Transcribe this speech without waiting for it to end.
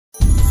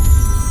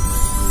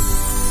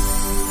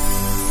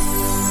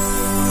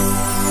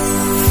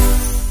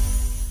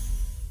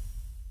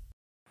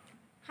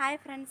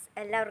Hi friends,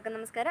 എല്ലാവർക്കും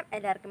നമസ്കാരം.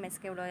 എല്ലാവർക്കും എസ്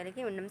കെ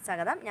വ്ലോഗിലേക്ക് വീണ്ടും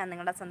സ്വാഗതം. ഞാൻ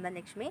നിങ്ങളുടെ സ്വന്തം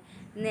ലക്ഷ്മി.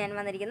 ഇന്ന് ഞാൻ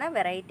വന്നിരിക്കുന്ന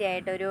വെറൈറ്റി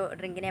ആയിട്ടൊരു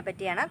ഡ്രിങ്കിനെ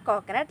പറ്റിയാണ്,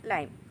 കോക്കനട്ട്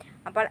ലൈം.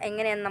 അപ്പോൾ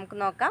എങ്ങനെയെന്ന് നമുക്ക്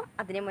നോക്കാം.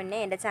 അതിന് മുന്നേ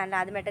എൻ്റെ ചാനൽ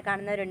ആദ്യമായിട്ട്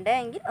കാണുന്നവരുണ്ട്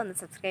എങ്കിൽ ഒന്ന്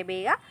സബ്സ്ക്രൈബ്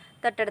ചെയ്യുക.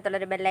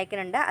 തൊട്ടടുത്തുള്ളൊരു ബെല്ലൈക്കൻ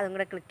ഉണ്ട്, അതും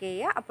കൂടെ ക്ലിക്ക്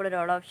ചെയ്യുക. അപ്പോൾ ഒരു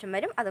ഓൾ ഓപ്ഷൻ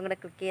വരും, അതും കൂടെ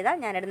ക്ലിക്ക് ചെയ്താൽ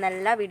ഞാനിടുന്ന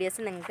എല്ലാ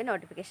വീഡിയോസും നിങ്ങൾക്ക്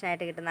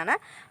നോട്ടിഫിക്കേഷനായിട്ട് കിട്ടുന്നതാണ്.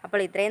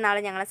 അപ്പോൾ ഇത്രയും നാൾ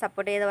ഞങ്ങളെ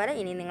സപ്പോർട്ട് ചെയ്ത പോലെ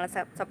ഇനി നിങ്ങൾ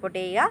സപ്പോർട്ട്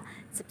ചെയ്യുക,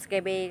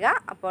 സബ്സ്ക്രൈബ് ചെയ്യുക.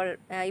 അപ്പോൾ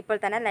ഇപ്പോൾ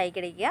തന്നെ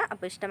ലൈക്ക് അടിക്കുക.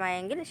 അപ്പോൾ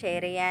ഇഷ്ടമായെങ്കിൽ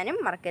ഷെയർ ചെയ്യാനും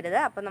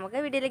മറക്കരുത്. അപ്പോൾ നമുക്ക്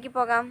വീഡിയോയിലേക്ക്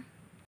പോകാം.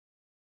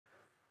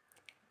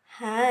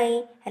 ഹായ്,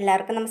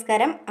 എല്ലാവർക്കും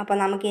നമസ്കാരം. അപ്പോൾ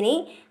നമുക്കിനി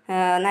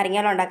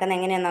നാരങ്ങാവെള്ളം ഉണ്ടാക്കുന്നത്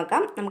എങ്ങനെയാണെന്ന്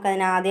നോക്കാം.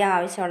 നമുക്കതിന് ആദ്യം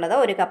ആവശ്യമുള്ളത്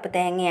 1 കപ്പ്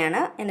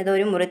തേങ്ങയാണ്. എന്നിട്ട്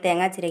 1 മുറി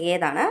തേങ്ങ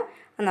ചിരകിയതാണ്.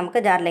 അത് നമുക്ക്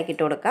ജാറിലേക്ക്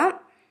ഇട്ട് കൊടുക്കാം.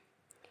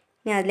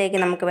 ഇനി അതിലേക്ക്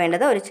നമുക്ക്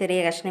വേണ്ടത് ഒരു ചെറിയ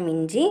കഷ്ണം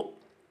ഇഞ്ചി.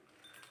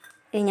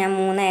 ഇനി ഞാൻ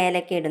 3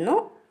 ഏലക്ക ഇടുന്നു.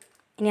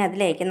 ഇനി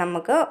അതിലേക്ക്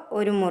നമുക്ക്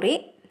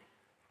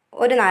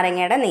ഒരു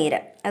നാരങ്ങയുടെ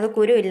നീര്, അത്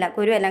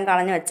കുരുവെല്ലാം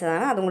കളഞ്ഞ്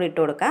വെച്ചതാണ്, അതും കൂടി ഇട്ട്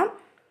കൊടുക്കാം.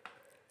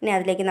 ഇനി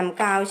അതിലേക്ക്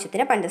നമുക്ക്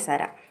ആവശ്യത്തിന്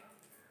പഞ്ചസാര.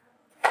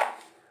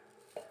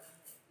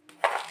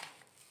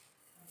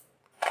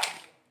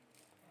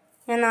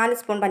 ഞാൻ 4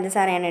 സ്പൂൺ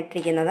പഞ്ചസാരയാണ്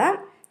ഇട്ടിരിക്കുന്നത്.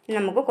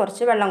 നമുക്ക്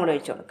കുറച്ച് വെള്ളം കൂടി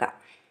ഒഴിച്ചു കൊടുക്കാം.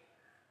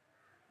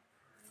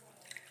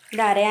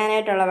 ഇത്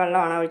അരയാനായിട്ടുള്ള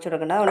വെള്ളമാണ് ഒഴിച്ചു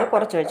കൊടുക്കേണ്ടത്, അതുകൊണ്ട്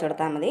കുറച്ച് ഒഴിച്ചു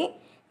കൊടുത്താൽ മതി.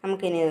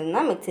 നമുക്കിനി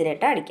ഇതൊന്ന്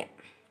മിക്സിയിലിട്ട് അടിക്കാം.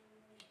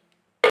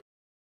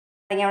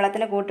 നാരങ്ങ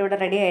വെള്ളത്തിൻ്റെ കൂട്ട് ഇവിടെ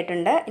റെഡി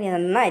ആയിട്ടുണ്ട്. ഇനി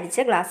ഇതൊന്ന്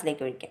അരിച്ച്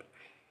ഗ്ലാസ്സിലേക്ക് ഒഴിക്കാം.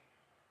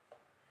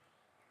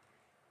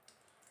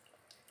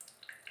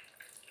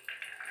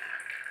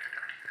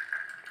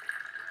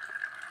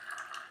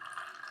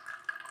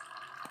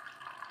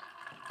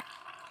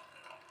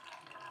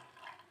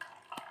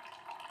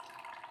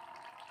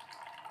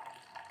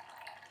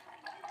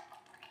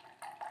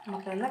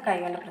 നമുക്കൊന്ന് കൈ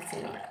കൊണ്ട് പ്രസ്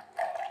ചെയ്ത് കൊടുക്കാം.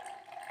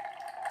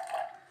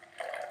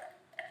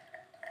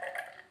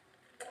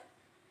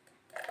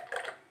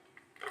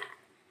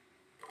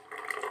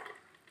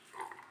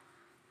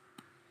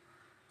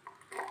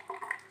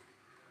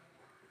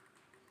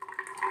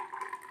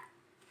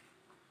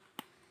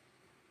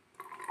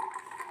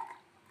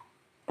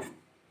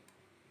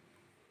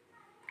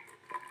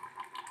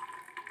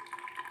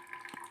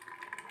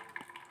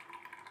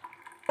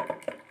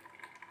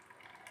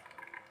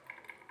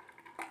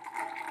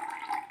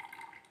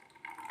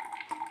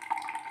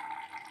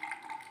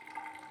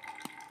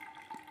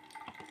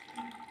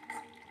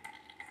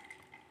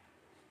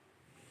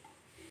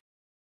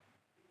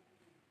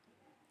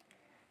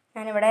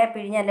 ഞാനിവിടെ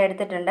പിഴിഞ്ഞെല്ലാം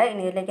എടുത്തിട്ടുണ്ട്.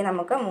 ഇനി ഇതിലേക്ക്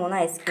നമുക്ക് 3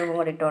 ഐസ് ക്യൂബും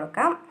കൂടി ഇട്ട്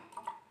കൊടുക്കാം.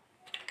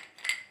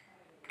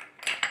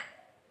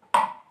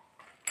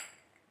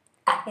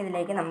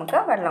 ഇതിലേക്ക് നമുക്ക്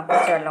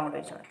കുറച്ച് വെള്ളം കൂടി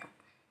ഒഴിച്ച് കൊടുക്കാം.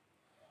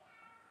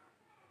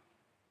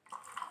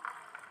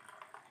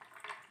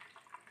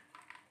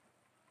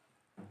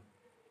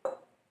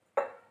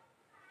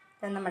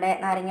 നമ്മുടെ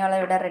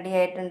നാരങ്ങാവെള്ളം ഇവിടെ റെഡി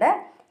ആയിട്ടുണ്ട്.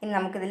 ഇനി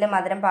നമുക്കിതിൽ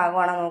മധുരം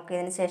പാകമാണോ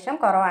നോക്കിയതിന് ശേഷം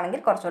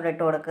കുറവാണെങ്കിൽ കുറച്ചുകൂടി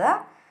ഇട്ട് കൊടുക്കുക.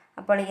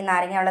 അപ്പോൾ ഈ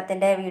നാരങ്ങ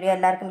വെള്ളത്തിൻ്റെ വീഡിയോ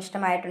എല്ലാവർക്കും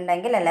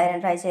ഇഷ്ടമായിട്ടുണ്ടെങ്കിൽ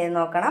എല്ലാവരും ട്രൈ ചെയ്ത്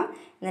നോക്കണം.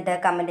 എന്നിട്ട്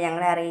കമൻറ്റ്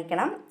ഞങ്ങളെ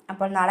അറിയിക്കണം.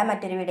 അപ്പോൾ നാളെ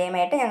മറ്റൊരു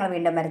വീഡിയോയുമായിട്ട് ഞങ്ങൾ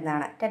വീണ്ടും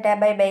വരുന്നതാണ്. Tata,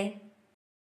 bye bye.